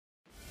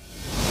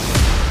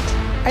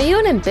Are you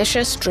an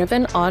ambitious,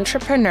 driven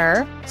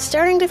entrepreneur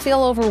starting to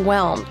feel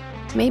overwhelmed,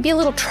 maybe a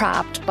little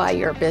trapped by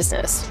your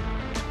business?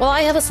 Well,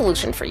 I have a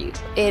solution for you.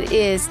 It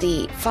is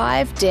the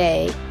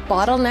 5-day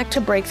Bottleneck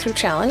to Breakthrough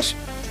Challenge,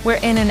 where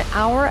in an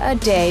hour a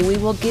day, we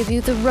will give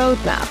you the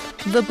roadmap,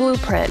 the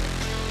blueprint,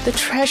 the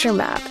treasure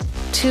map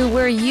to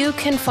where you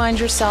can find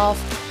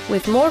yourself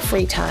with more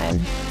free time,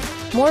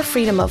 more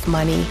freedom of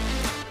money,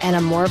 and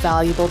a more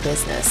valuable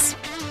business.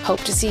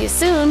 Hope to see you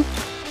soon.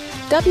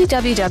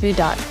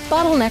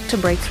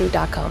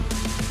 www.bottlenecktobreakthrough.com.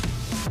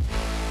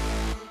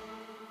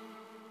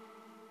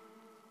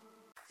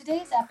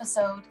 Today's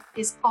episode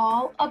is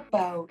all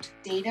about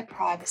data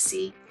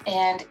privacy,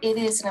 and it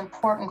is an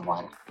important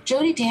one.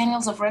 Jodi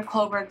Daniels of Red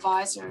Clover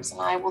Advisors and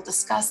I will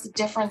discuss the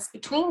difference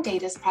between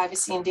data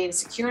privacy and data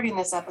security in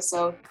this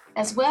episode,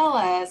 as well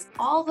as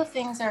all the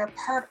things that are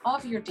part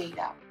of your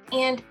data.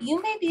 And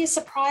you may be as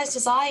surprised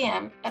as I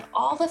am at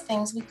all the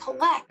things we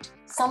collect,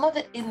 some of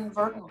it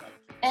inadvertently.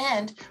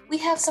 And we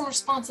have some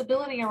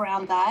responsibility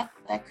around that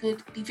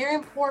could be very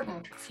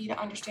important for you to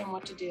understand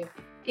what to do.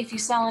 If you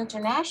sell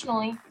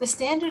internationally, the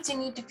standards you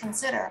need to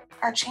consider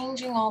are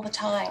changing all the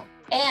time.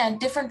 And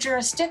different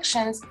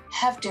jurisdictions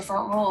have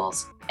different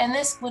rules. And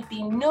this would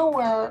be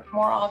nowhere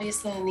more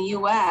obvious than in the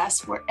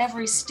US, where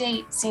every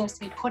state seems to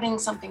be putting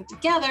something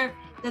together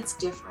that's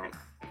different.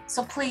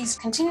 So please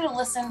continue to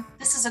listen.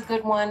 This is a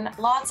good one.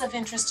 Lots of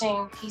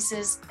interesting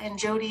pieces, and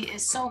Jodi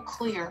is so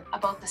clear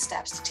about the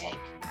steps to take.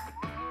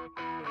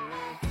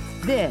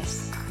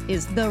 This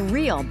is The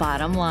Real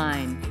Bottom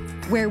Line,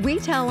 where we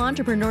tell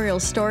entrepreneurial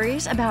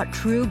stories about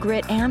true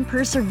grit and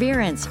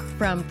perseverance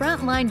from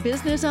frontline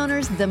business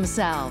owners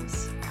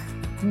themselves.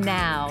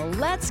 Now,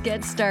 let's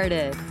get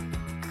started.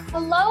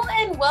 Hello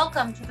and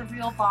welcome to The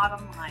Real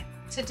Bottom Line.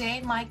 Today,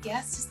 my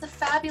guest is the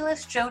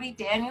fabulous Jodi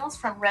Daniels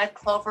from Red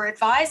Clover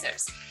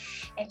Advisors,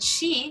 and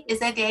she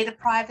is a data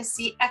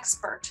privacy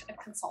expert and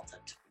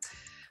consultant.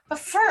 But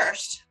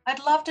first, I'd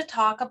love to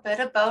talk a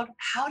bit about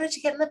how did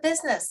you get in the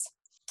business?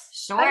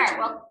 Sure.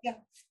 Well,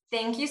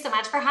 thank you so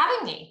much for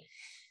having me.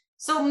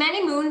 So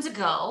many moons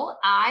ago,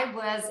 I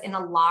was in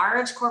a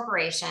large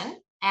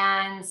corporation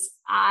and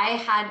I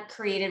had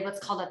created what's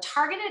called a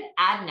targeted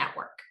ad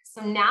network.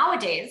 So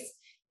nowadays,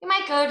 you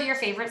might go to your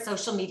favorite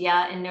social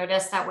media and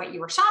notice that what you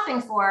were shopping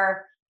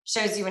for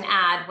shows you an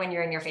ad when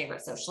you're in your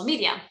favorite social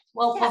media.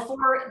 Well,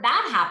 before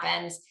that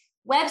happened,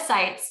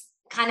 websites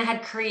kind of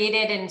had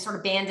created and sort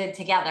of banded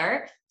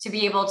together to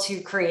be able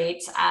to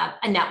create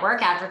a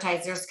network.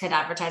 Advertisers could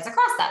advertise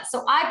across that.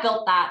 So I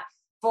built that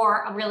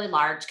for a really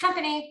large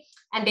company.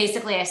 And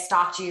basically I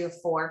stalked you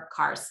for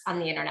cars on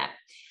the internet.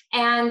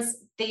 And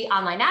the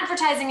online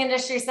advertising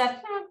industry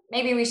said,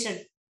 maybe we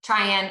should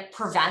try and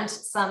prevent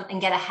some and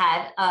get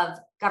ahead of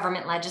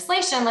government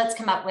legislation. Let's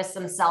come up with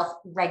some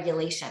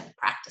self-regulation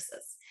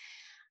practices.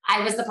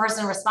 I was the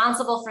person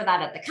responsible for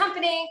that at the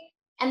company.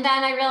 And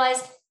then I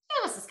realized,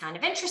 this is kind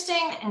of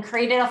interesting, and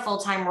created a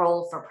full-time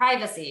role for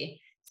privacy.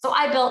 So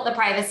I built the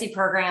privacy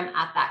program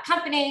at that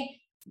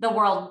company. The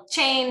world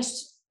changed.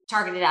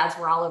 Targeted ads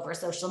were all over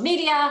social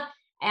media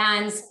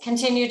and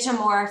continued to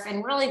morph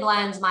and really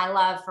blend my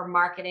love for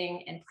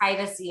marketing and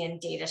privacy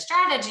and data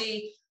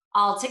strategy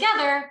all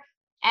together.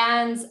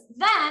 And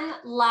then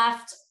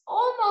left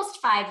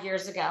almost 5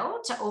 years ago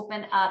to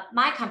open up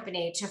my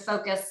company to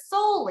focus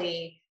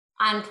solely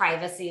on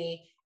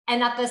privacy.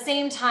 And at the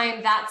same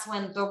time, that's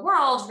when the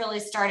world really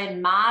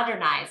started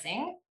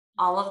modernizing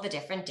all of the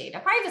different data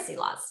privacy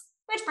laws,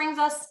 which brings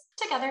us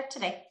together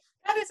today.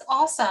 That is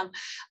awesome.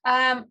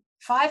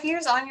 5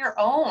 years on your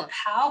own.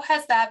 How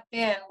has that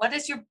been? What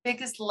is your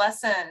biggest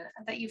lesson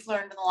that you've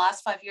learned in the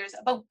last 5 years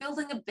about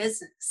building a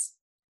business?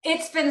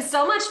 It's been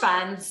so much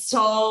fun,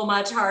 so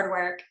much hard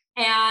work.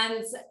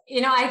 And,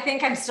 I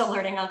think I'm still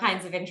learning all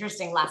kinds of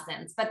interesting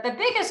lessons. But the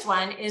biggest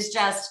one is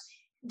just,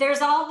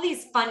 there's all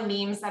these fun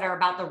memes that are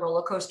about the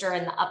roller coaster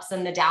and the ups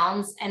and the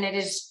downs. And it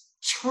is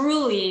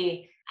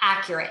truly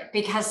accurate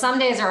because some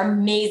days are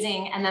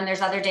amazing. And then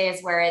there's other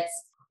days where it's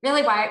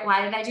really,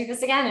 why did I do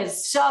this again?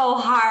 It's so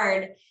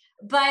hard.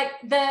 But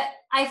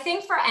I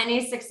think for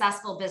any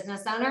successful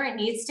business owner, it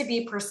needs to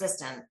be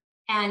persistent.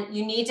 And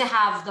you need to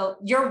have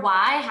your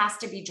why has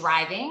to be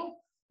driving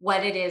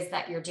what it is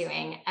that you're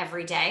doing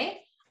every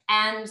day.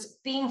 And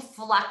being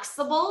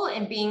flexible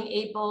and being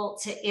able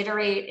to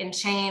iterate and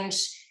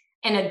change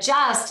and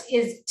adjust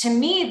is, to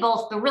me,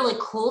 both the really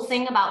cool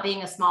thing about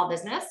being a small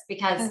business,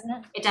 because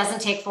it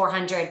doesn't take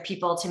 400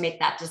 people to make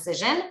that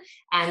decision,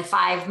 and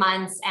 5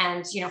 months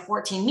and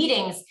 14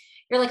 meetings.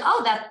 You're like,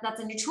 oh, that's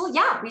a new tool.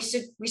 Yeah, we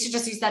should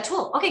just use that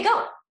tool. Okay,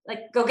 go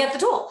get the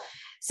tool.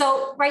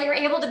 So, right, you're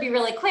able to be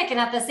really quick. And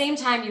at the same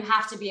time, you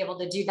have to be able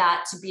to do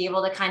that to be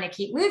able to kind of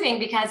keep moving,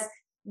 because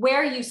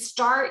where you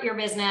start your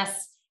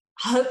business,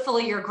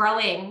 hopefully you're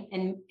growing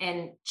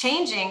and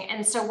changing.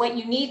 And so what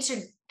you need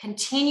to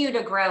continue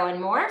to grow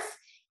and morph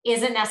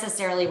isn't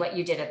necessarily what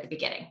you did at the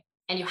beginning.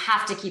 And you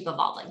have to keep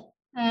evolving.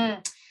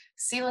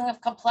 Ceiling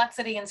of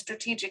complexity in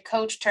strategic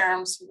coach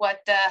terms.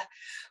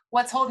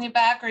 What's holding you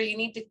back, or you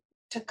need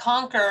to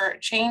conquer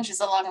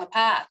changes along the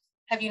path?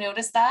 Have you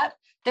noticed that?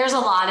 There's a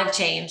lot of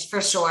change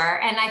for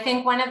sure. And I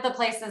think one of the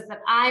places that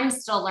I'm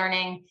still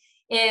learning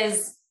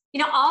is,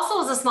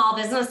 also as a small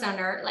business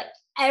owner, like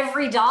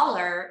every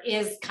dollar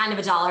is kind of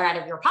a dollar out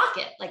of your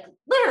pocket, like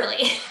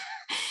literally.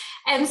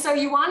 And so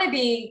you want to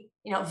be,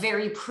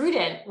 very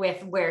prudent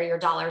with where your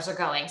dollars are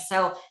going.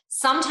 So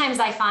sometimes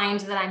I find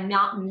that I'm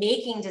not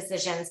making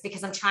decisions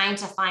because I'm trying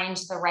to find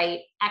the right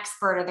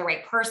expert or the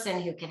right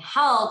person who can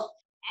help.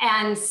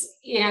 And,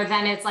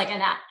 then it's like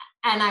and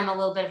I'm a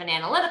little bit of an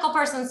analytical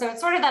person. So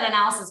it's sort of that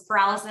analysis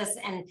paralysis.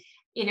 And,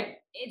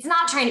 it's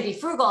not trying to be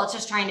frugal. It's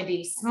just trying to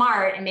be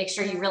smart and make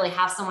sure you really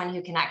have someone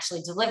who can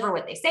actually deliver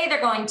what they say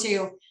they're going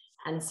to.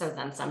 And so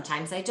then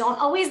sometimes I don't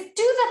always do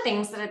the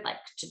things that I'd like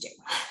to do.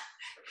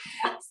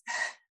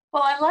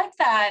 Well, I like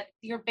that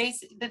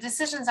the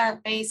decisions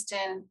aren't based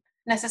in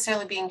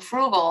necessarily being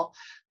frugal.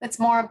 It's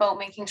more about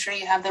making sure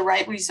you have the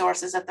right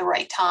resources at the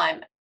right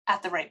time,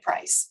 at the right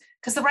price,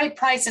 because the right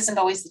price isn't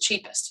always the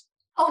cheapest.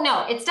 Oh,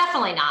 no, it's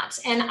definitely not.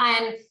 And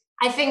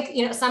I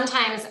think,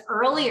 sometimes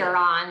earlier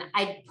on,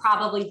 I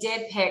probably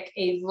did pick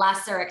a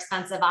lesser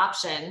expensive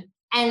option,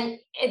 and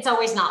it's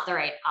always not the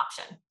right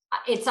option.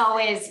 It's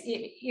always,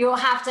 you'll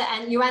have to,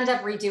 and you end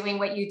up redoing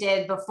what you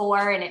did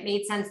before, and it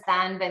made sense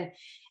then.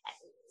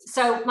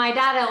 So my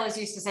dad always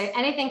used to say,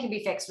 anything can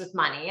be fixed with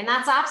money. And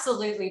that's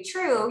absolutely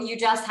true. You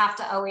just have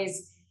to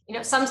always,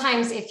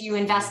 sometimes if you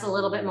invest a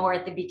little bit more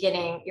at the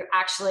beginning, you're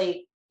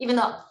actually, even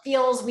though it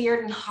feels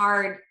weird and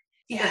hard,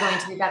 you're going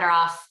to be better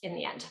off in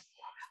the end.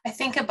 I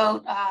think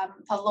about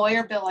a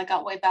lawyer bill I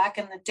got way back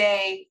in the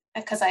day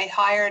because I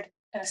hired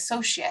an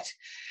associate,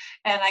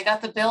 and I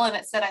got the bill and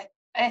it said I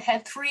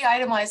had 3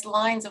 itemized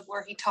lines of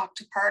where he talked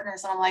to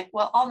partners. And I'm like,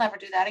 well, I'll never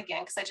do that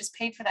again because I just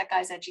paid for that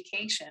guy's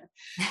education.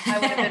 I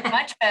would have been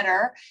much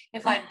better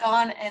if I'd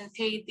gone and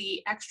paid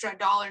the extra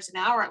dollars an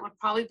hour. It would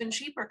probably have been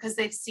cheaper because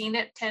they've seen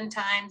it 10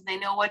 times. They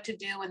know what to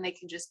do and they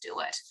can just do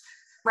it.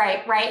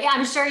 Right. Yeah,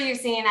 I'm sure you've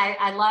seen,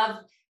 I love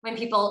when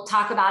people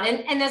talk about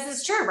it. And this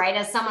is true, right?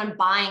 As someone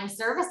buying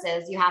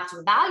services, you have to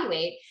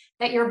evaluate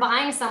that you're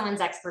buying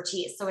someone's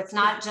expertise. So it's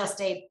not just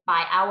a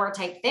by hour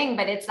type thing,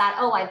 but it's that,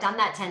 I've done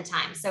that 10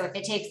 times. So if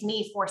it takes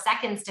me 4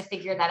 seconds to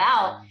figure that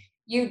out,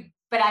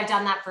 but I've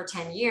done that for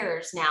 10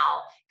 years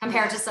now,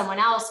 compared to someone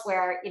else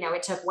where,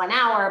 it took 1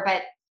 hour,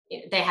 but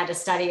they had to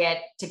study it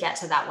to get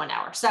to that 1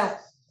 hour. So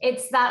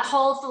it's that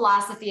whole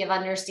philosophy of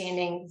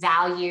understanding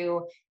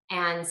value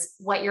and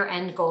what your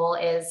end goal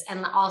is,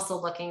 and also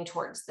looking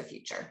towards the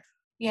future.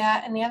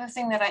 Yeah. And the other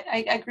thing that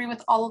I agree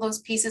with all of those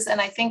pieces.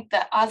 And I think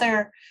the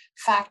other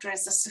factor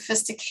is the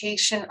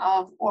sophistication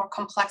of or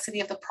complexity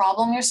of the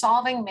problem you're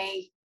solving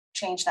may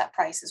change that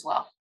price as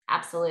well.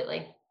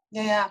 Absolutely.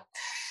 Yeah.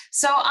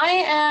 So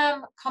I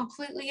am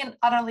completely and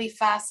utterly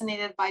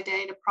fascinated by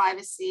data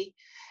privacy.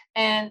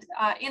 And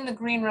in the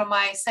green room,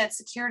 I said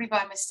security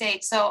by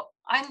mistake. So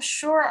I'm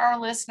sure our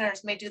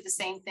listeners may do the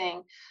same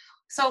thing.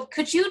 So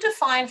could you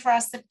define for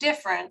us the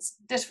difference,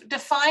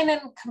 define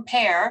and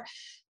compare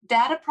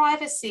data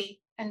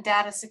privacy and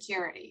data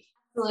security?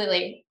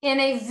 Absolutely. In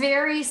a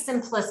very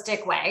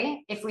simplistic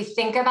way, if we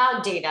think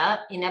about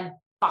data in a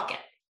bucket,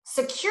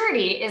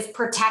 security is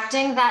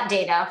protecting that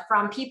data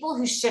from people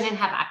who shouldn't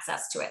have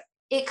access to it.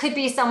 It could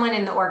be someone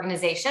in the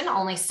organization,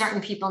 only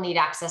certain people need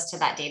access to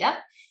that data.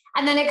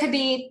 And then it could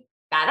be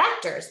bad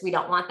actors. We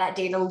don't want that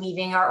data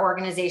leaving our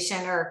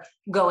organization or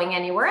going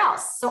anywhere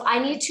else. So I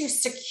need to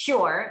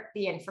secure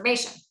the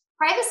information.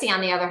 Privacy,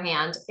 on the other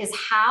hand, is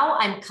how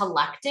I'm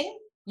collecting,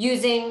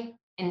 using,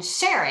 and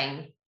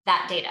sharing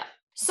that data.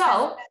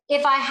 So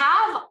if I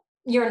have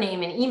your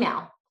name and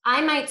email, I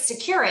might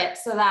secure it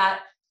so that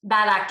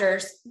bad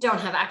actors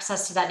don't have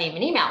access to that name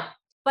and email.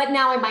 But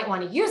now I might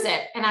want to use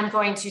it, and I'm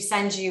going to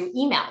send you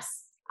emails.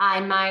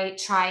 I might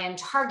try and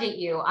target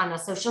you on a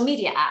social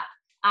media app.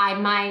 I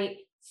might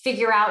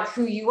figure out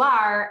who you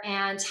are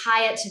and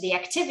tie it to the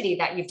activity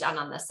that you've done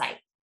on the site.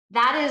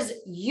 That is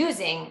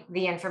using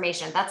the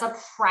information. That's a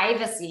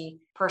privacy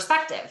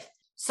perspective.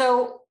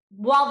 So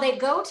while they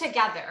go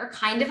together,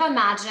 kind of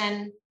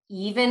imagine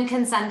even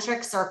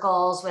concentric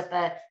circles with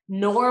a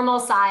normal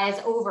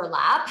size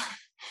overlap.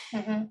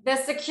 Mm-hmm. The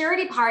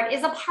security part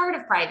is a part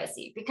of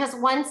privacy, because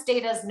once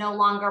data is no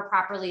longer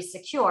properly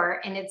secure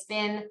and it's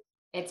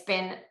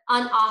been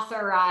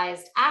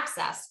unauthorized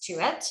access to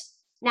it,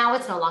 now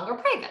it's no longer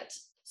private.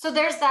 So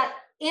there's that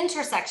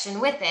intersection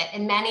with it.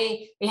 And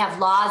we have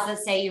laws that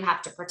say you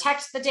have to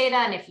protect the data.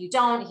 And if you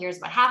don't, here's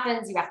what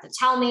happens. You have to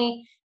tell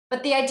me.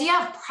 But the idea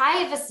of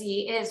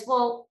privacy is,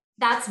 well,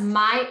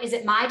 is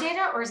it my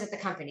data or is it the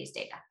company's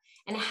data?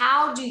 And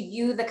how do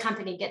you, the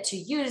company, get to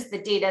use the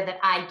data that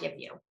I give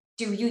you?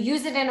 Do you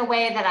use it in a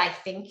way that I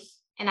think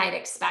and I'd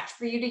expect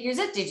for you to use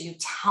it? Did you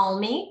tell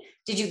me?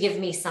 Did you give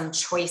me some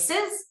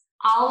choices?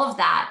 All of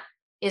that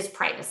is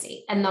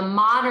privacy. And the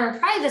modern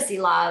privacy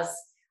laws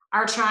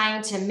are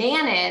trying to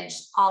manage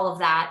all of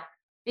that,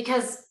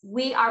 because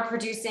we are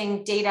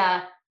producing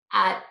data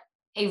at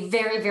a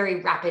very,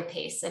 very rapid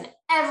pace. And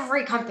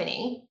every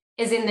company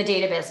is in the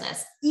data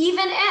business,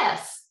 even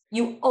if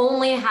you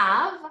only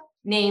have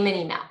name and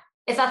email.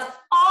 If that's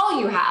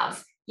all you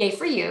have, yay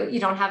for you. You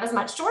don't have as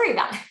much to worry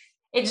about.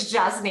 It's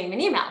just name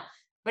and email,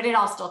 but it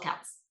all still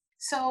counts.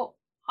 So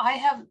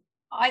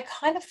I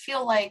kind of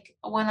feel like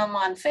when I'm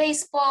on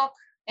Facebook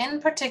in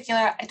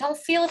particular, I don't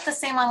feel it the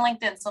same on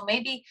LinkedIn. So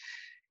maybe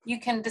you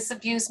can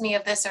disabuse me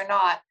of this or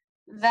not,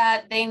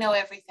 that they know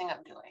everything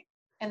I'm doing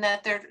and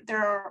that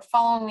they're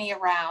following me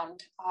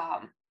around,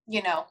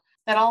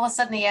 that all of a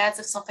sudden the ads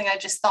of something I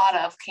just thought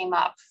of came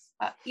up.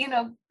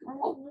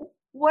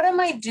 What am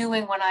I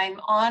doing when I'm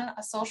on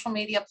a social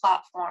media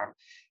platform?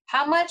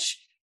 How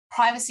much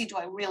privacy do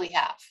I really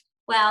have?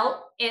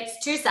 Well,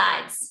 it's two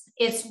sides.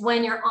 It's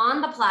when you're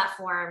on the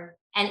platform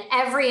and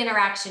every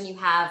interaction you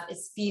have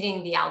is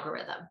feeding the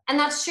algorithm. And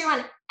that's true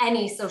on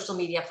any social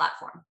media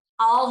platform.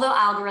 All the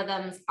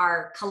algorithms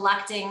are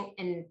collecting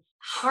and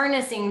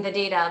harnessing the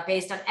data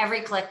based on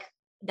every click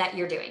that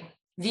you're doing.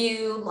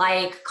 View,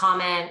 like,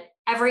 comment,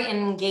 every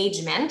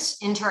engagement,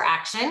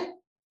 interaction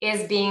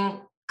is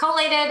being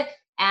collated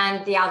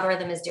and the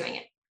algorithm is doing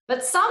it.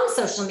 But some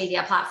social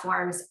media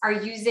platforms are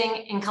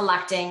using and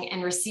collecting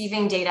and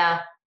receiving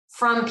data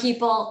from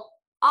people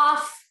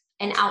off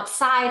and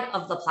outside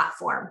of the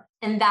platform.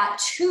 And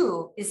that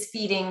too is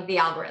feeding the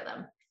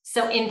algorithm.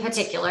 So in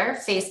particular,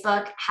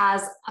 Facebook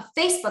has a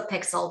Facebook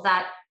pixel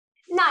that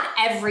not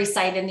every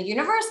site in the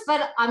universe,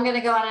 but I'm going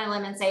to go out on a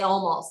limb and say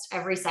almost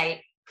every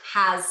site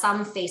has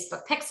some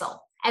Facebook pixel.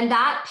 And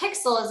that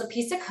pixel is a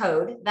piece of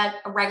code that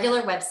a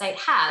regular website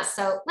has.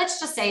 So let's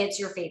just say it's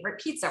your favorite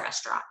pizza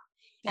restaurant.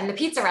 And the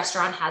pizza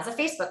restaurant has a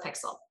Facebook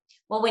pixel.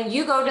 Well, when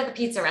you go to the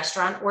pizza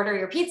restaurant, order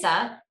your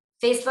pizza,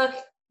 Facebook,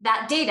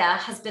 that data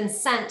has been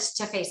sent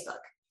to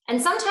Facebook.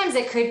 And sometimes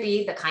it could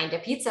be the kind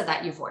of pizza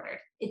that you've ordered.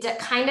 It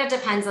kind of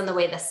depends on the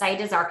way the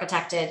site is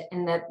architected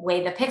and the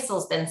way the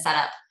pixel's been set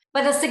up.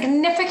 But a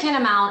significant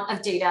amount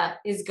of data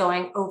is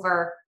going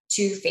over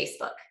to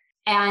Facebook.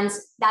 And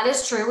that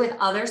is true with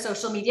other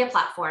social media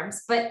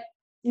platforms, but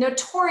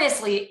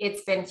notoriously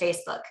it's been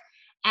Facebook.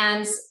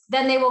 And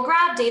then they will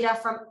grab data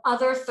from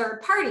other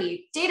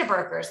third-party data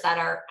brokers that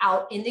are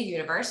out in the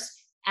universe,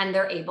 and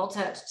they're able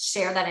to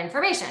share that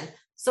information.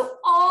 So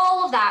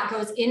all of that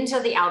goes into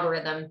the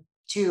algorithm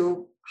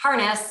to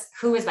harness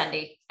who is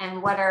Wendy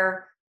and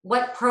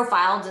what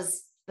profile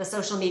does the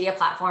social media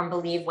platform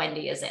believe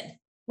Wendy is in.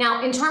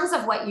 Now, in terms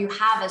of what you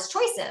have as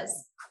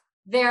choices,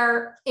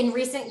 there in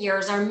recent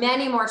years are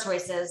many more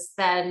choices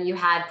than you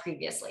had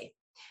previously.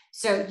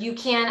 So you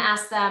can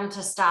ask them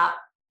to stop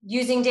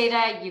using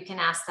data. You can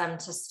ask them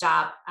to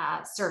stop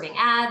serving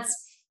ads.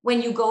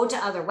 When you go to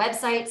other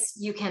websites,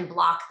 you can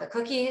block the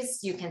cookies.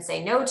 You can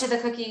say no to the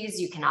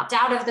cookies. You can opt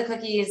out of the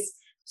cookies.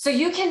 So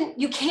you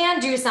can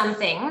do some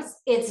things.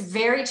 It's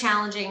very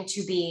challenging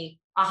to be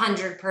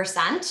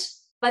 100%,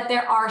 but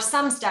there are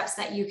some steps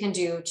that you can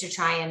do to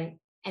try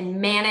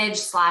and manage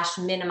 /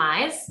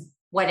 minimize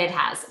what it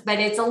has. But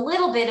it's a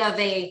little bit of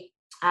a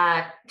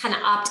kind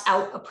of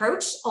opt-out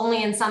approach.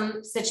 Only in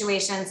some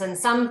situations and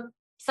some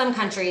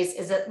countries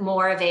is it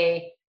more of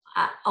a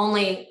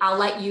only I'll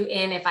let you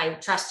in if I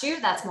trust you.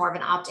 That's more of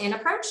an opt-in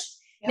approach.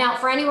 Yeah. Now,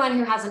 for anyone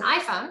who has an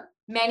iPhone,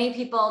 many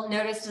people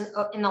noticed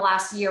in the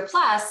last year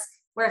plus,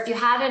 where if you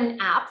had an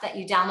app that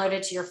you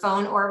downloaded to your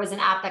phone or it was an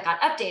app that got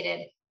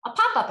updated, a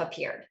pop-up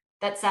appeared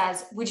that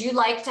says, would you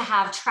like to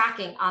have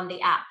tracking on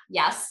the app?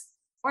 Yes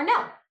or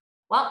no?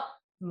 Well,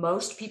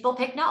 most people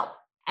pick no.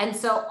 And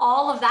so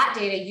all of that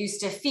data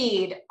used to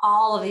feed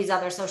all of these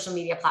other social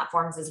media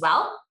platforms as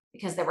well,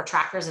 because there were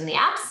trackers in the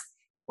apps.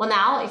 Well,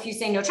 now if you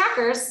say no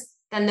trackers,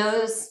 then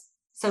those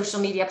social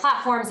media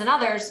platforms and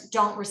others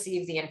don't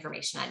receive the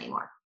information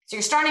anymore. So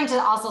you're starting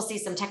to also see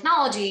some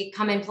technology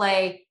come in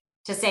play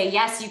to say,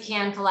 yes, you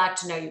can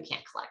collect, no, you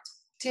can't collect.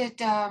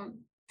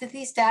 Did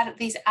these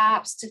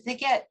apps, did they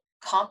get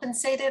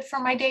compensated for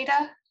my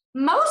data?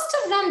 Most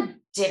of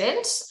them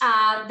didn't.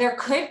 There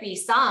could be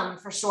some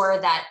for sure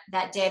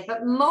that did,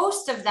 but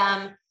most of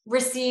them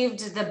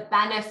received the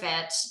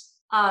benefit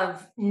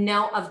of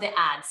the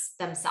ads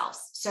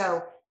themselves.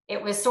 So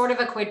it was sort of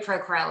a quid pro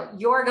quo.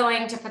 You're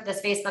going to put this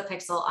Facebook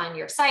pixel on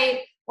your site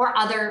or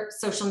other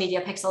social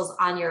media pixels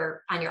on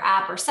your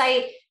app or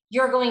site.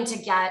 You're going to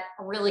get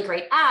a really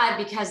great ad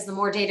because the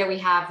more data we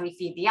have, we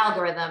feed the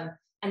algorithm.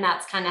 And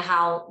that's kind of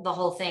how the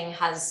whole thing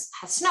has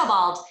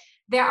snowballed.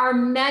 There are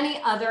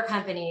many other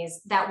companies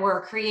that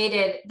were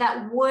created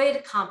that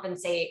would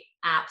compensate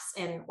apps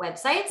and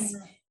websites.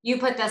 Mm-hmm. You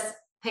put this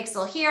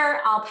pixel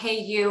here, I'll pay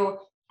you,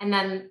 and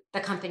then the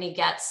company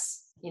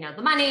gets,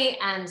 the money,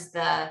 and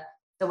the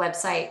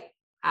website,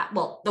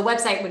 the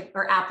website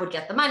or app would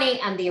get the money,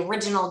 and the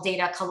original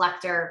data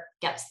collector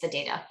gets the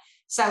data.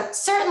 So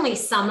certainly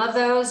some of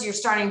those, you're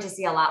starting to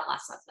see a lot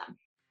less of them.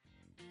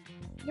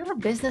 Your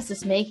business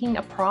is making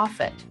a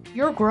profit.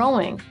 You're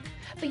growing,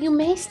 but you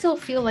may still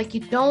feel like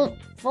you don't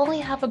fully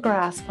have a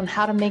grasp on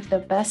how to make the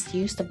best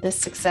use of this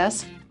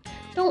success.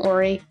 Don't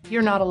worry,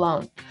 you're not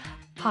alone.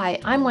 Hi,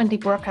 I'm Wendy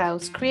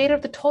Brookhouse, creator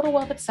of the Total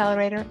Wealth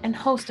Accelerator and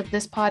host of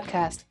this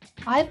podcast.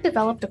 I've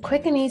developed a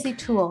quick and easy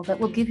tool that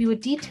will give you a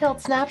detailed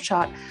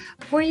snapshot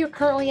of where you're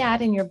currently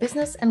at in your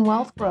business and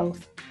wealth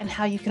growth and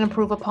how you can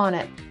improve upon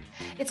it.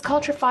 It's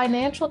called your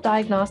Financial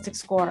Diagnostic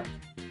Score.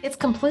 It's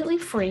completely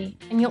free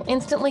and you'll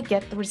instantly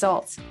get the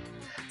results.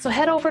 So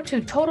head over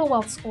to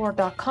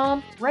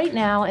totalwealthscore.com right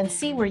now and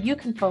see where you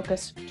can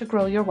focus to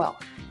grow your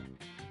wealth.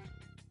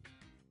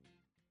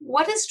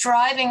 What is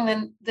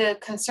driving the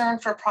concern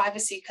for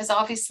privacy? Because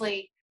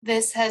obviously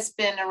this has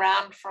been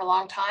around for a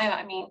long time.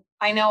 I mean,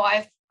 I know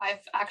I've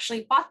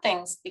actually bought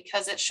things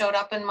because it showed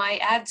up in my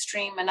ad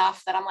stream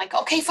enough that I'm like,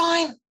 okay,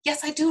 fine.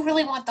 Yes, I do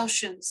really want those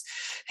shoes.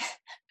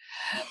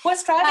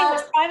 What's driving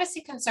this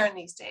privacy concern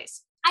these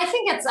days? I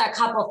think it's a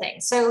couple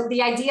things. So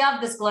the idea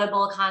of this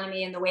global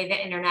economy and the way the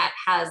internet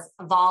has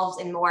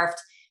evolved and morphed,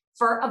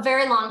 for a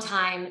very long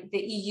time, the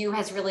EU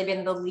has really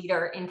been the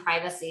leader in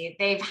privacy.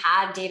 They've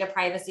had data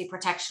privacy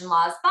protection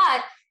laws,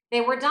 but they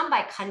were done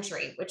by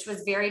country, which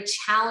was very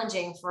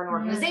challenging for an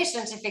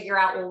organization to figure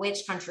out, well,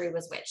 which country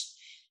was which.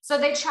 So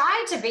they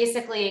tried to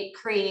basically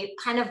create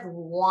kind of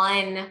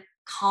one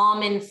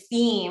common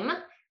theme,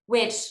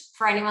 which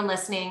for anyone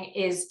listening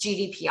is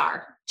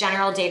GDPR,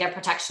 General Data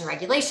Protection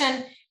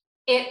Regulation.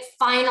 It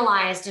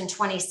finalized in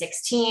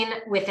 2016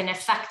 with an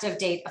effective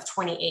date of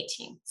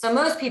 2018. So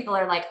most people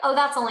are like, oh,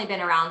 that's only been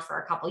around for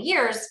a couple of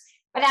years,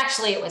 but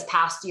actually it was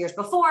passed years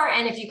before.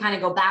 And if you kind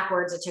of go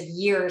backwards, it took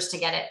years to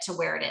get it to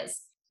where it is.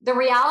 The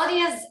reality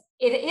is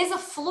it is a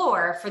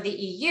floor for the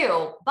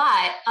EU,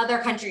 but other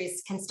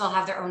countries can still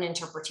have their own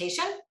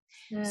interpretation.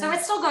 So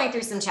it's still going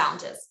through some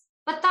challenges.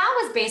 But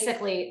that was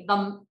basically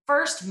the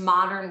first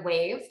modern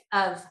wave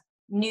of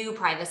new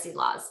privacy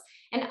laws.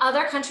 And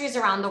other countries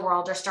around the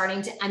world are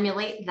starting to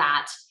emulate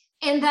that.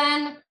 And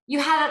then you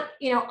had,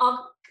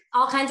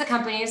 all kinds of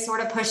companies sort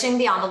of pushing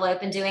the envelope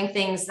and doing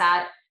things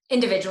that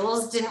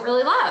individuals didn't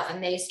really love.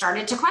 And they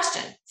started to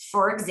question.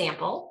 For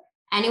example,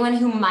 anyone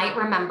who might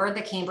remember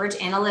the Cambridge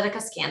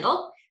Analytica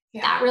scandal,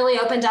 that really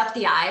opened up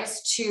the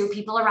eyes to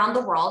people around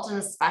the world, and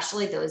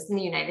especially those in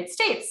the United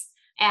States.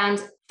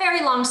 And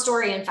very long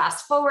story and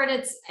fast forward,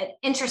 it's an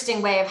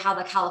interesting way of how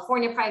the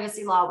California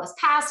privacy law was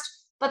passed.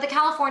 But the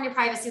California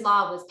privacy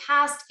law was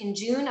passed in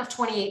June of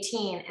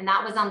 2018, and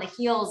that was on the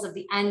heels of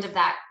the end of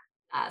that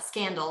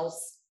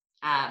scandal's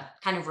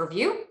kind of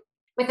review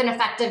with an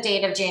effective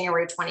date of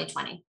January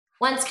 2020.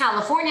 Once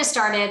California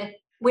started,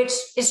 which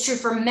is true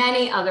for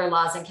many other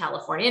laws in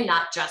California,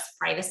 not just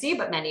privacy,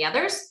 but many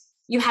others,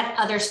 you had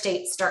other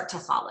states start to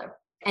follow.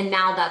 And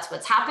now that's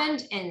what's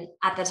happened. And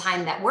at the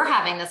time that we're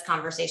having this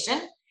conversation,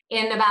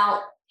 in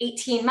about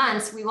 18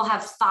 months, we will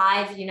have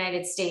 5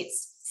 United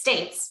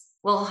States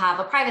will have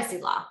a privacy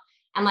law.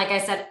 And like I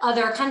said,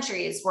 other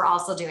countries were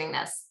also doing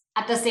this.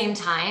 At the same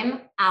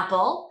time,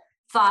 Apple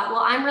thought,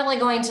 well, I'm really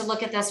going to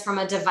look at this from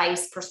a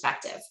device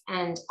perspective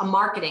and a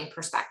marketing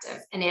perspective.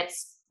 And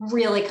it's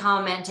really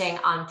commenting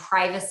on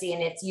privacy,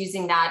 and it's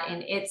using that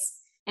in its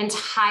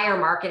entire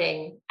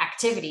marketing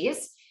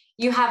activities.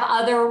 You have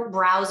other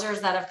browsers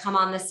that have come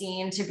on the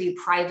scene to be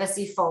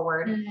privacy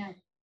forward.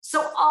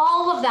 So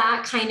all of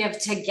that kind of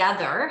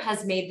together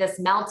has made this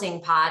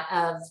melting pot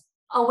of,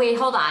 oh, wait,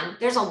 hold on.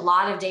 There's a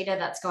lot of data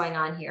that's going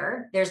on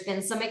here. There's been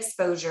some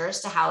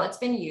exposures to how it's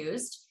been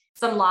used.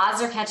 Some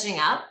laws are catching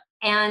up,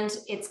 and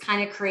it's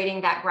kind of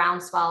creating that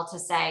groundswell to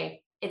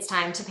say, it's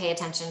time to pay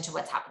attention to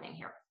what's happening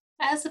here.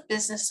 As a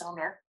business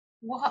owner,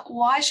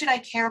 why should I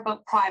care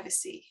about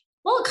privacy?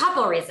 Well, a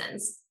couple of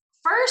reasons.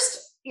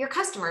 First, your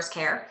customers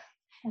care.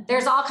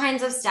 There's all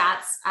kinds of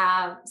stats.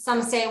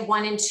 Some say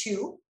 1 in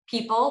 2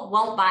 people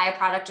won't buy a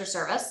product or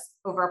service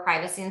over a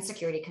privacy and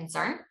security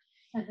concern.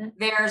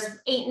 There's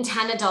 8 in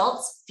 10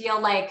 adults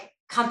feel like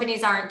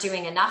companies aren't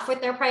doing enough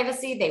with their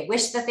privacy. They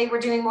wish that they were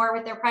doing more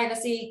with their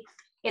privacy.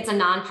 It's a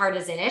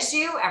nonpartisan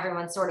issue.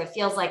 Everyone sort of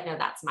feels like, no,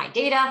 that's my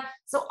data.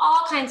 So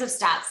all kinds of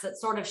stats that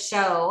sort of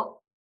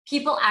show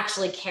people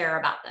actually care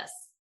about this.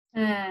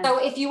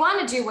 So if you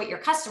want to do what your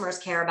customers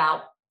care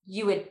about,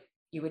 you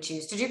would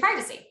choose to do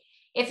privacy.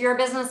 If you're a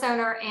business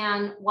owner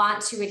and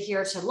want to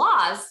adhere to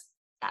laws,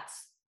 that's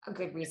a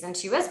good reason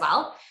to as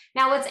well.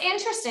 Now, what's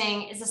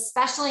interesting is,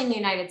 especially in the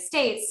United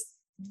States,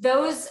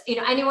 those,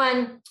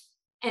 anyone,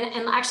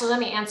 and actually let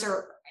me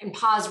answer and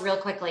pause real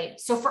quickly.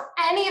 So for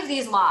any of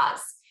these laws,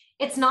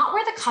 it's not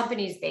where the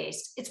company's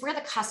based, it's where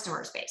the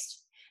customer's based.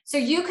 So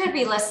you could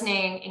be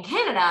listening in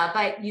Canada,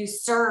 but you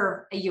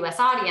serve a US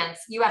audience,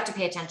 you have to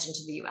pay attention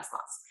to the US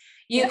laws.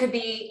 You could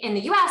be in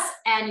the US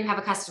and you have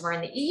a customer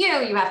in the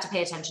EU, you have to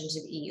pay attention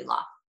to the EU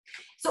law.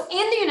 So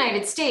in the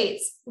United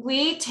States,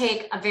 we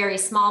take a very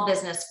small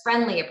business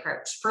friendly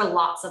approach for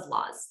lots of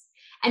laws.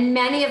 And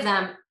many of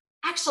them,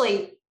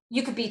 actually,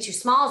 you could be too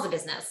small as a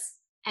business,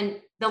 and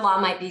the law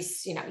might be,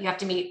 you have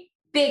to meet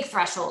big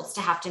thresholds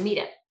to have to meet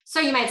it. So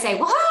you might say,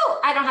 whoa,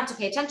 I don't have to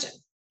pay attention.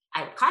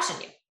 I would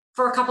caution you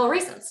for a couple of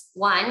reasons.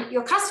 One,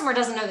 your customer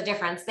doesn't know the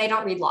difference. They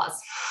don't read laws.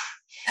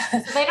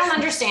 So they don't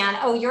understand,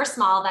 oh, you're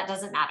small, that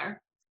doesn't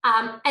matter.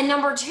 And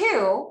number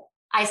 2,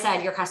 I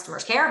said your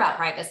customers care about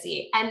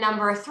privacy. And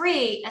number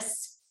 3,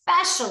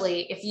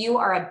 especially if you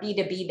are a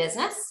B2B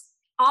business,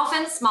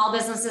 often small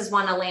businesses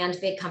want to land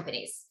big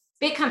companies.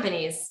 Big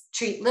companies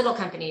treat little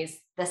companies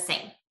the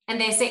same.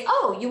 And they say,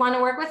 oh, you want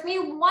to work with me?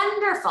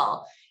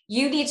 Wonderful.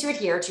 You need to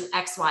adhere to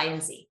X, Y,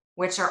 and Z,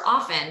 which are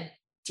often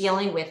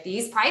dealing with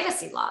these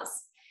privacy laws.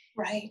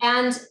 Right.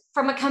 And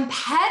from a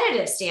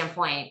competitive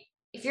standpoint,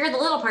 if you're the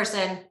little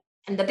person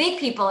and the big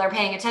people are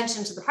paying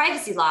attention to the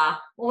privacy law,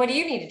 well, what do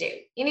you need to do?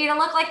 You need to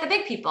look like the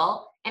big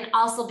people and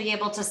also be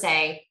able to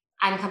say,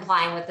 I'm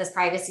complying with this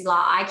privacy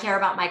law. I care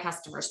about my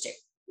customers too.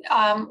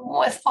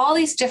 With all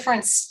these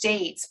different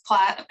states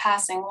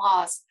passing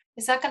laws,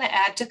 is that going to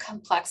add to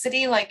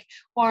complexity? Like,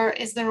 or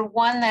is there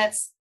one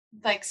that's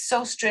like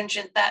so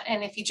stringent that,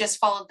 and if you just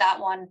followed that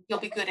one, you'll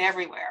be good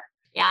everywhere?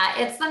 Yeah,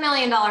 it's the $1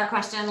 million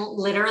question,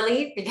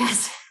 literally,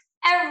 because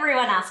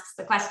everyone asks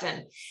the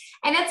question.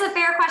 And it's a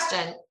fair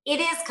question. It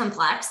is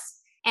complex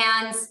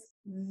and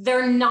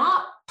they're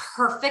not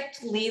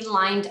perfectly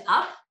lined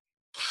up.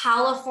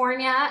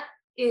 California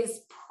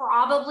is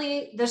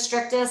probably the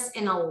strictest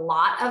in a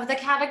lot of the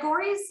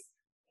categories,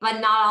 but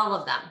not all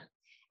of them.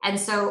 And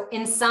so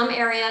in some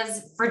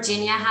areas,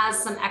 Virginia has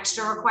some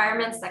extra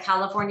requirements that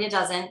California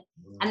doesn't.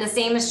 And the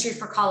same is true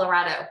for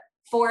Colorado.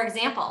 For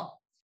example,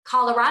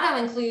 Colorado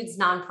includes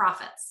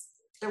nonprofits.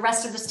 The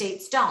rest of the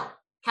states don't.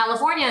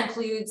 California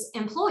includes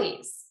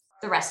employees.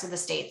 The rest of the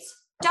states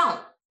don't.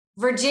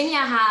 Virginia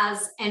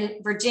has, and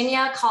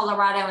Virginia,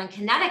 Colorado, and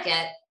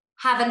Connecticut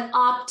have an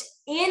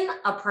opt-in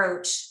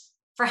approach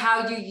for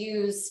how you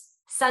use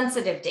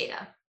sensitive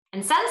data.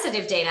 And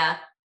sensitive data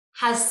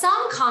has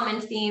some common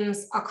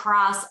themes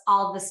across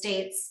all the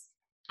states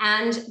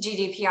and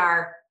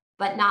GDPR,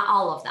 but not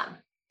all of them.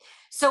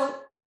 So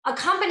a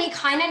company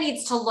kind of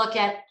needs to look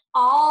at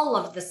all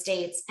of the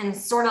states and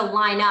sort of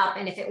line up.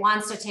 And if it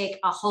wants to take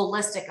a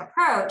holistic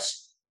approach,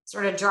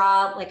 sort of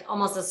draw like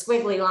almost a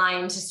squiggly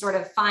line to sort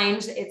of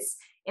find its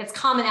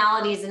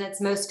commonalities and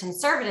its most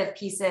conservative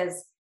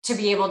pieces to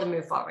be able to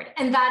move forward.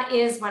 And that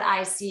is what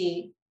I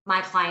see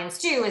my clients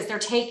do, is they're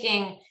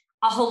taking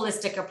a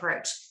holistic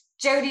approach.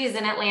 Jodi is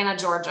in Atlanta,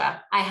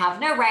 Georgia. I have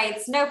no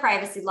rights, no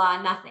privacy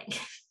law, nothing.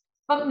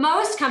 But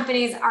most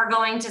companies are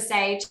going to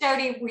say,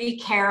 Jodi, we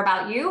care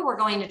about you. We're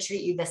going to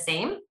treat you the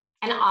same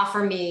and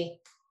offer me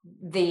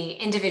the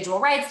individual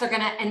rights. They're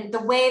going to, and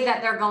the way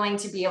that they're going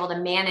to be able to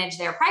manage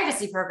their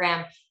privacy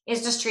program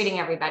is just treating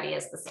everybody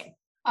as the same.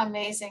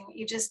 Amazing.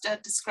 You just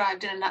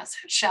described in a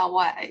nutshell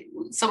why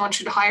someone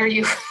should hire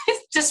you,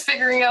 just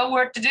figuring out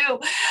what to do.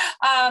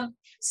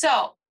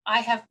 So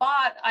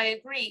I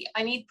agree,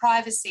 I need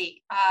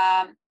privacy.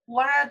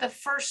 What are the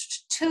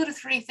first 2 to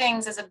 3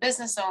 things as a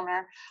business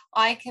owner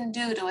I can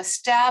do to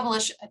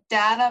establish a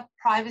data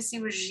privacy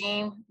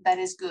regime that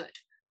is good?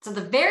 So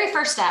the very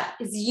first step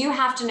is you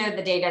have to know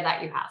the data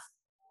that you have.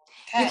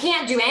 Okay. You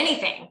can't do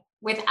anything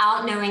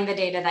without knowing the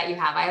data that you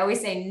have. I always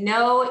say,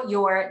 know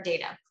your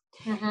data.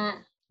 Mm-hmm.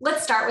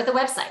 Let's start with a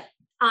website.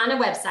 On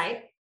a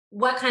website,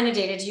 what kind of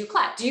data do you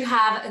collect? Do you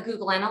have a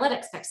Google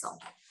Analytics pixel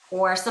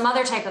or some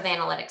other type of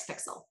analytics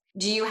pixel?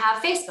 Do you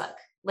have Facebook,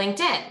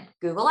 LinkedIn,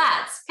 Google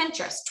Ads,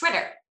 Pinterest,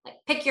 Twitter? Like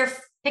pick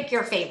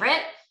your favorite.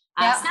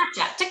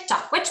 Snapchat,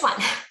 TikTok, which one?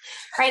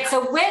 Right.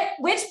 So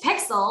which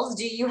pixels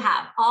do you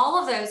have? All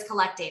of those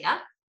collect data.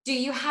 Do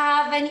you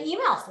have an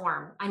email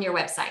form on your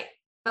website?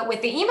 But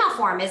with the email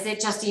form, is it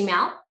just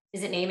email?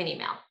 Is it name and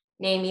email?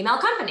 Name, email,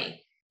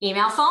 company,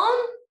 email, phone,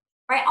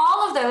 right?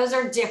 All of those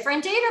are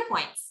different data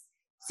points.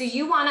 So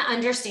you want to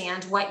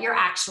understand what you're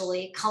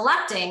actually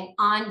collecting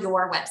on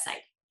your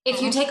website.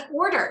 If you take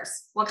orders,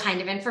 what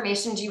kind of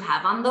information do you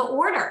have on the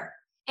order?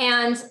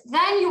 And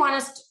then you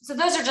want to, so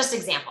those are just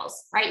examples,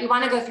 right? You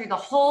want to go through the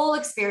whole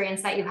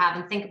experience that you have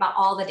and think about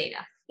all the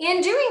data.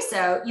 In doing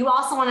so, you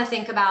also want to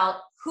think about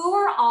who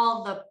are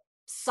all the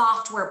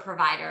software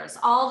providers,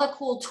 all the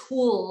cool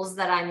tools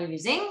that I'm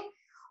using,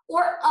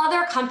 or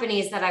other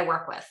companies that I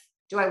work with.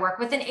 Do I work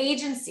with an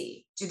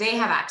agency? Do they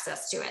have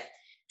access to it?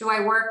 Do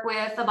I work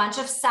with a bunch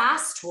of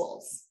SaaS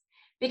tools?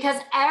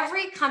 Because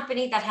every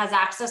company that has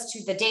access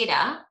to the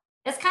data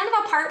is kind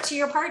of a part to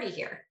your party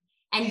here.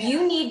 And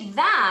you need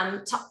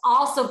them to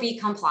also be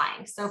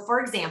complying. So for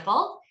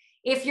example,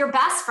 if your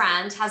best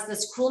friend has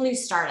this cool new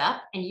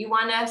startup and you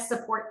want to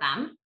support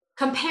them,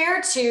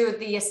 compared to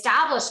the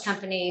established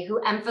company who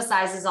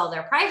emphasizes all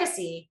their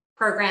privacy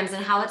programs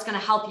and how it's going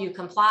to help you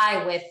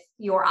comply with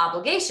your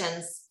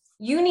obligations,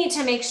 you need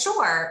to make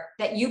sure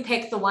that you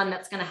pick the one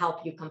that's going to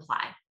help you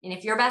comply. And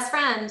if your best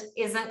friend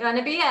isn't going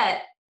to be it,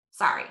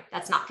 sorry,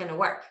 that's not going to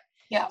work.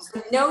 Yeah.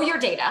 So know your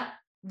data.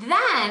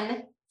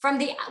 Then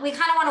we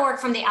kind of want to work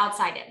from the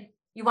outside in.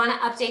 You want to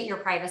update your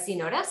privacy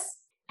notice.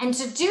 And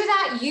to do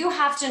that, you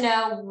have to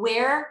know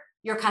where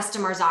your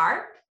customers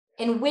are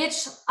and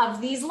which of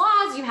these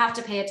laws you have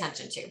to pay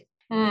attention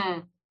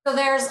to. So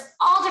there's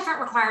all different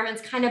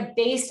requirements kind of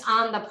based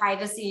on the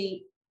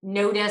privacy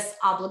notice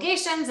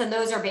obligations. And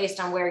those are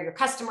based on where your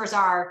customers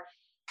are.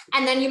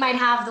 And then you might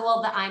have the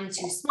I'm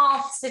too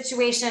small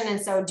situation.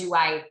 And so do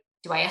I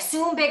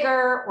assume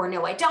bigger or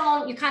no, I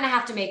don't? You kind of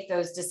have to make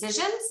those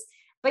decisions.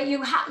 But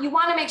you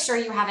want to make sure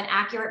you have an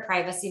accurate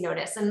privacy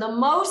notice. And the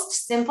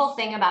most simple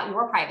thing about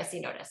your privacy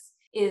notice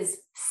is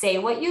say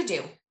what you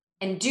do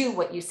and do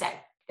what you say.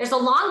 There's a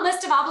long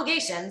list of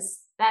obligations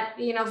that,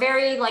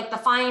 very like the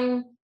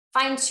fine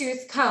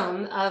tooth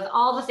comb of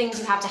all the things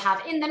you have to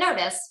have in the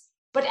notice.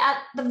 But at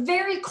the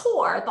very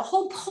core, the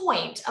whole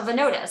point of a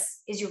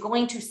notice is you're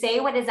going to say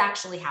what is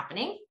actually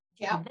happening.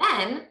 Yeah.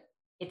 Then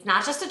it's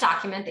not just a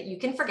document that you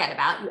can forget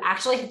about. You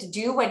actually have to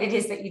do what it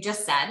is that you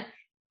just said.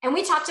 And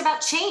we talked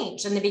about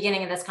change in the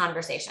beginning of this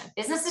conversation.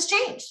 Businesses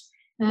change.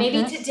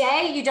 Maybe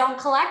today you don't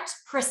collect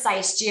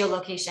precise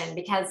geolocation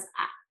because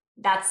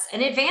that's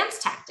an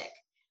advanced tactic.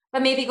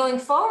 But maybe going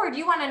forward,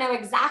 you want to know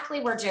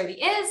exactly where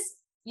Jodi is.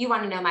 You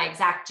want to know my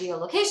exact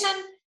geolocation.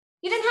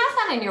 You didn't have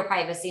that in your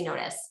privacy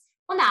notice.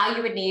 Well, now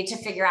you would need to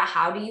figure out,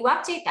 how do you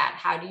update that?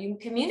 How do you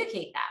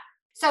communicate that?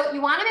 So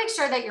you want to make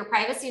sure that your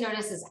privacy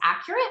notice is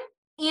accurate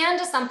and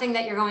is something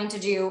that you're going to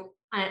do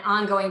on an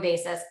ongoing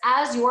basis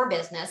as your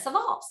business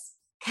evolves.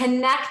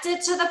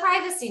 Connected to the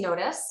privacy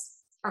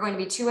notice are going to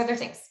be two other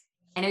things.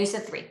 I know you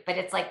said three, but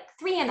it's like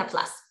three and a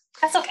plus.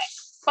 That's okay.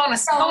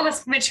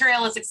 Bonus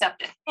material is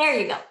accepted. There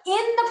you go.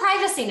 In the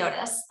privacy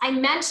notice, I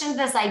mentioned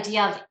this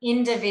idea of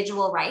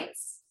individual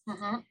rights.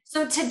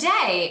 So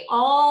today,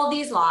 all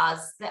these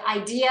laws, the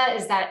idea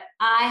is that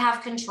I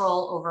have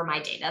control over my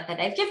data that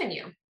I've given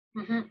you.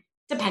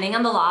 Depending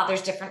on the law,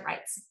 there's different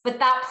rights. But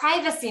that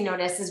privacy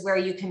notice is where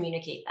you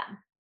communicate them.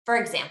 For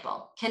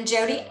example, can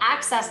Jodi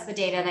access the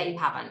data that you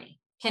have on me?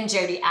 Can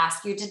Jodi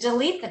ask you to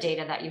delete the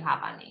data that you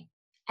have on me?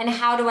 And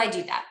how do I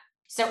do that?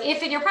 So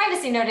if in your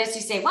privacy notice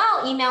you say,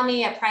 well, email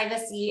me at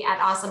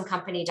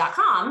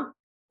privacy@awesomecompany.com,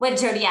 when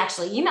Jodi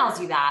actually emails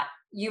you that,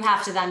 you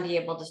have to then be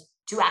able to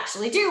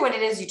actually do what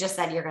it is you just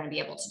said you're going to be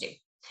able to do.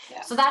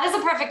 Yeah. So that is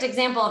a perfect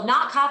example of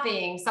not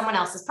copying someone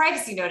else's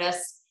privacy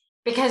notice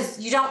because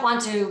you don't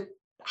want to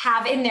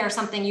have in there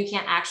something you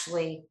can't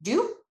actually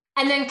do.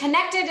 And then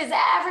connected is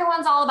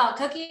everyone's all about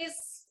cookies.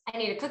 I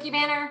need a cookie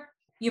banner.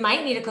 You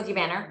might need a cookie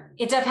banner.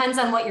 It depends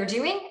on what you're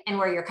doing and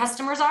where your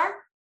customers are.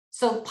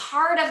 So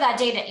part of that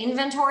data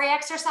inventory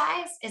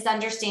exercise is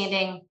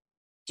understanding,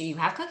 do you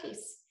have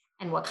cookies?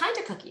 And what kind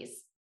of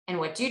cookies? And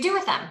what do you do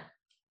with them?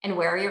 And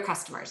where are your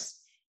customers?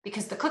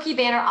 Because the cookie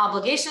banner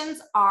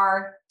obligations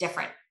are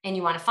different. And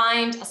you want to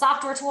find a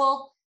software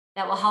tool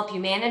that will help you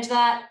manage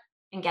that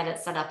and get it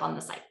set up on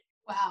the site.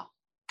 Wow.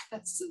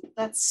 That's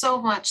so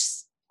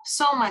much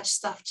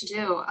stuff to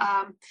do.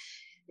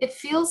 It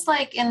feels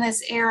like in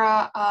this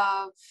era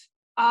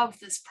of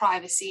this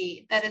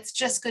privacy that it's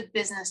just good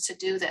business to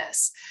do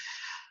this.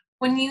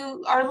 When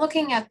you are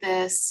looking at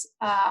this,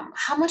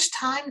 how much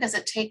time does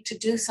it take to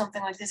do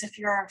something like this if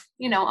you're,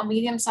 a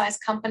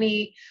medium-sized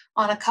company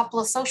on a couple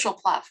of social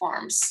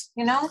platforms,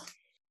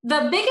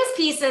 The biggest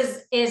piece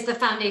is the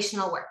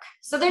foundational work.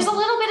 So there's a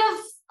little bit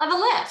of a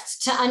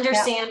lift to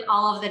understand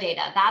all of the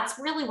data. That's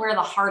really where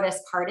the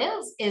hardest part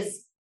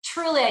is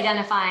truly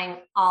identifying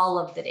all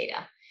of the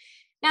data.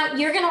 Now,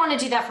 you're going to want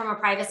to do that from a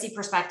privacy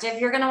perspective.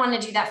 You're going to want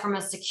to do that from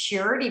a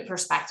security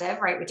perspective,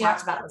 right? We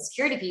talked about the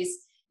security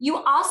piece. You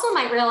also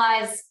might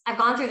realize, I've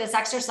gone through this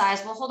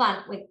exercise. Well, hold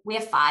on. We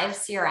have 5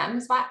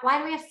 CRMs. Why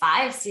do we have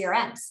 5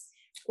 CRMs?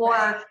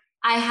 Or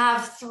I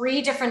have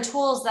 3 different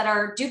tools that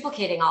are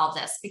duplicating all of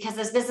this, because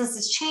as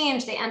businesses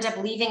change, they end up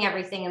leaving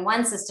everything in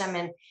one system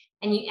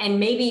and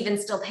maybe even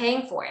still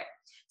paying for it.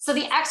 So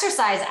the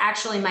exercise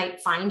actually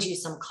might find you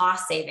some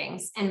cost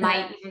savings and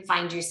might even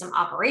find you some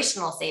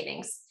operational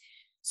savings.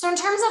 So in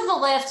terms of the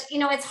lift,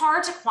 it's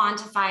hard to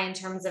quantify in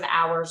terms of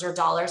hours or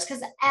dollars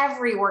because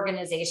every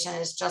organization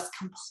is just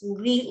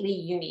completely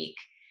unique.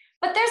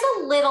 But there's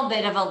a little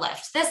bit of a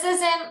lift. This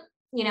isn't,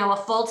 a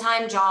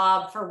full-time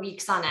job for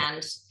weeks on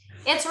end.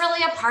 It's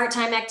really a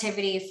part-time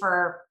activity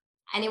for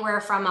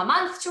anywhere from a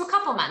month to a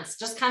couple months.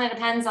 Just kind of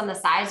depends on the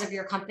size of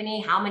your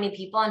company, how many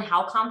people, and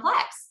how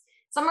complex.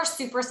 Some are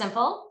super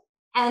simple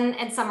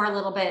and some are a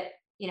little bit,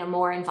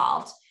 more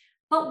involved.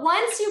 But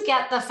once you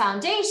get the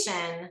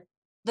foundation,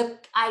 the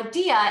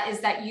idea is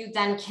that you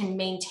then can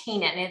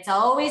maintain it. And it's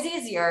always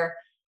easier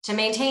to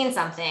maintain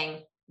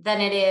something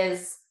than it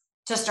is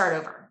to start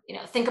over.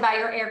 Think about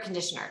your air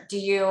conditioner. Do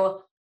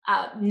you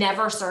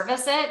never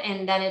service it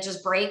and then it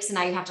just breaks and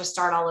now you have to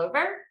start all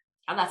over?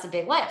 Oh, that's a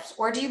big lift.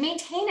 Or do you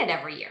maintain it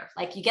every year?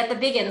 Like you get the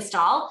big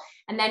install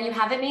and then you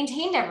have it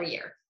maintained every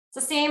year.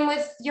 It's the same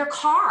with your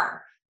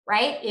car,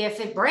 right? If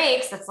it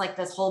breaks, that's like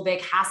this whole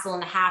big hassle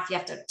and a half. You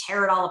have to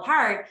tear it all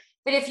apart.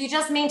 But if you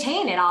just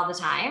maintain it all the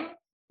time,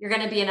 you're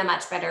going to be in a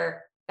much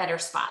better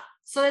spot.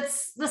 So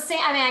it's the same.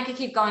 I could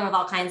keep going with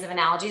all kinds of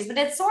analogies, but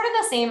it's sort of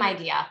the same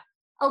idea.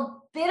 A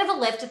bit of a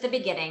lift at the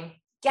beginning,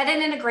 get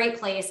it in a great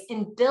place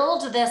and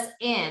build this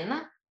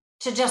in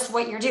to just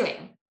what you're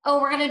doing. Oh,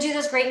 we're going to do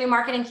this great new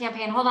marketing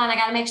campaign. Hold on. I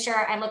got to make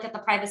sure I look at the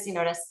privacy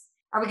notice.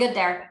 Are we good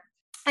there?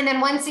 And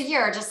then once a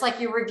year, just like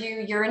you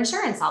review your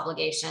insurance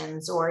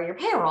obligations or your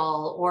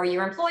payroll or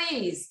your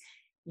employees,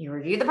 you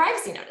review the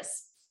privacy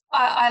notice.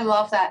 I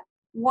love that.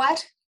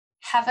 What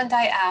haven't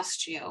I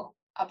asked you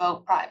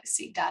about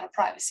privacy, data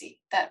privacy,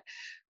 that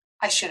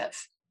I should have?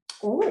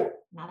 Oh,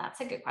 now that's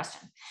a good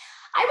question.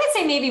 I would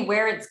say maybe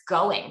where it's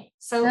going.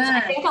 So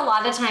I think a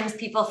lot of times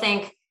people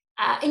think,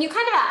 and you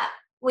kind of,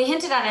 we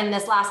hinted at it in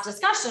this last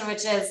discussion,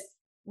 which is,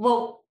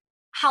 well,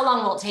 how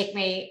long will it take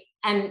me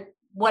and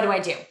what do I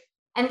do?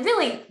 And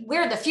really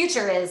where the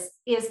future is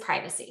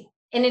privacy.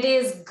 And it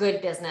is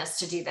good business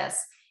to do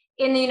this.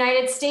 In the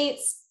United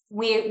States,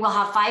 we will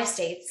have 5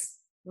 states.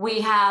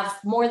 We have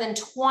more than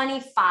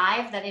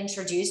 25 that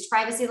introduced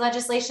privacy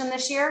legislation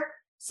this year.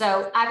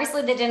 So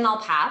obviously they didn't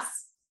all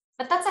pass,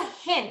 but that's a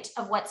hint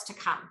of what's to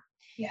come.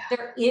 Yeah.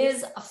 There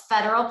is a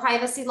federal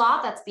privacy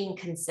law that's being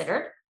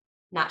considered.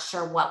 Not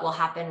sure what will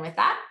happen with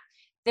that.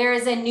 There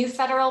is a new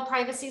federal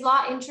privacy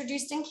law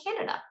introduced in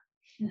Canada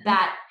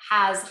that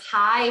has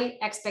high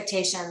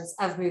expectations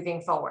of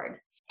moving forward.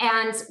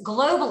 And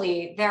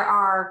globally, there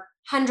are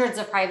hundreds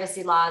of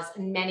privacy laws,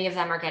 and many of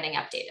them are getting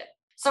updated.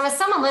 So as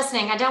someone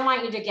listening, I don't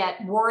want you to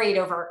get worried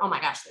over, oh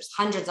my gosh, there's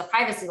hundreds of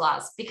privacy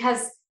laws,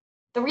 because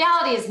the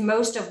reality is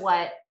most of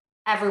what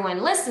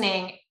everyone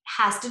listening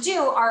has to do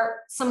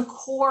are some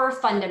core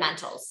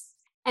fundamentals.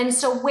 And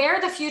so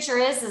where the future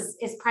is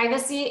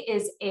privacy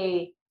is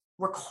a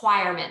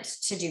requirement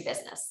to do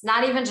business,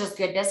 not even just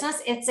good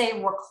business, it's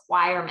a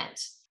requirement.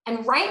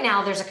 And right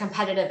now there's a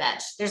competitive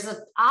edge. There's an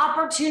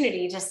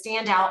opportunity to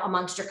stand out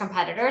amongst your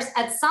competitors.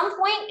 At some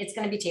point, it's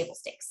going to be table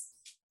stakes.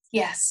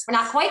 Yes. We're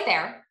not quite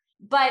there,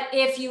 but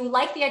if you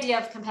like the idea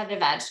of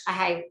competitive edge,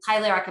 I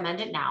highly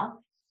recommend it now.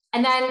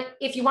 And then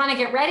if you want to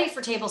get ready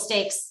for table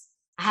stakes,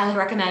 I highly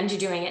recommend you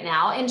doing it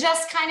now and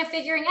just kind of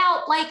figuring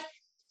out, like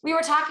we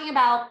were talking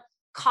about,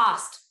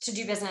 cost to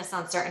do business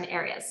on certain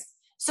areas.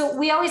 So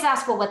we always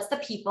ask, well, what's the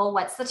people?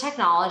 What's the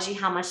technology?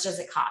 How much does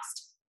it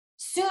cost?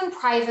 Soon,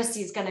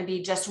 privacy is going to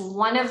be just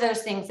one of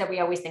those things that we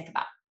always think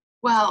about.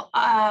 Well,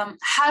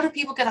 how do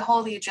people get a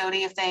hold of you,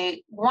 Jodi, if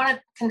they want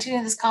to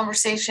continue this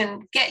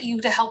conversation, get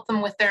you to help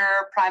them with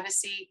their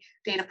privacy,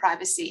 data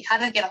privacy? How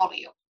do they get a hold of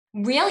you?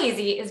 Real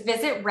easy is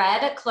visit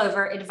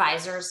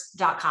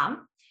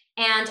redcloveradvisors.com.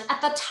 And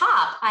at the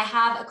top, I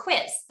have a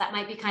quiz that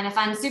might be kind of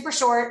fun, super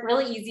short,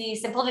 really easy,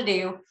 simple to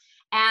do.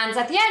 And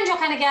at the end, you'll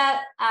kind of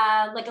get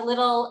like a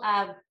little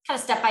kind of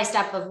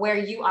step-by-step of where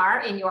you are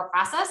in your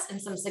process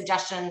and some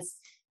suggestions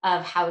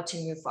of how to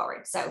move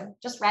forward. So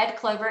just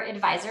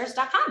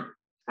redcloveradvisors.com.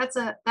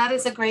 That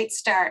is a great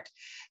start.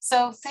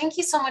 So thank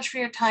you so much for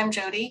your time,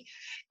 Jodi.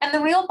 And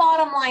the real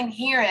bottom line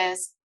here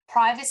is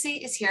privacy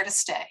is here to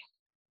stay.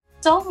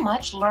 So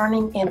much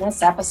learning in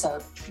this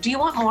episode. Do you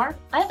want more?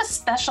 I have a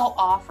special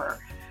offer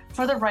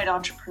for the right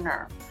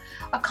entrepreneur.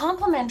 A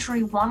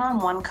complimentary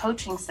one-on-one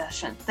coaching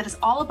session that is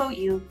all about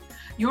you,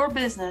 your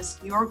business,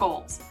 your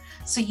goals,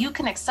 so you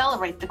can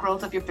accelerate the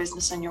growth of your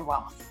business and your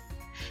wealth.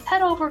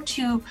 Head over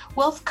to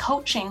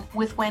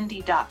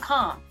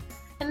wealthcoachingwithwendy.com,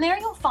 and there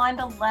you'll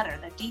find a letter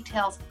that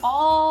details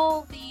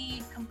all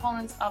the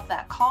components of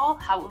that call,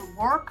 how it would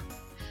work,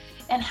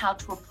 and how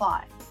to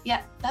apply.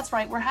 Yeah, that's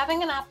right. We're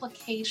having an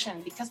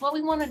application because what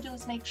we want to do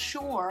is make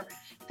sure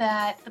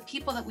that the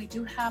people that we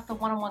do have the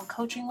one-on-one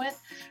coaching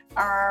with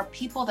are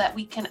people that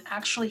we can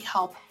actually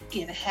help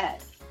get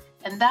ahead.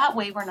 And that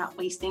way we're not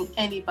wasting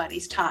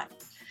anybody's time.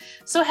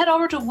 So head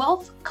over to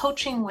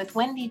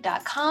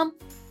wealthcoachingwithwendy.com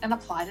and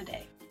apply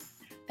today.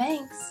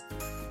 Thanks.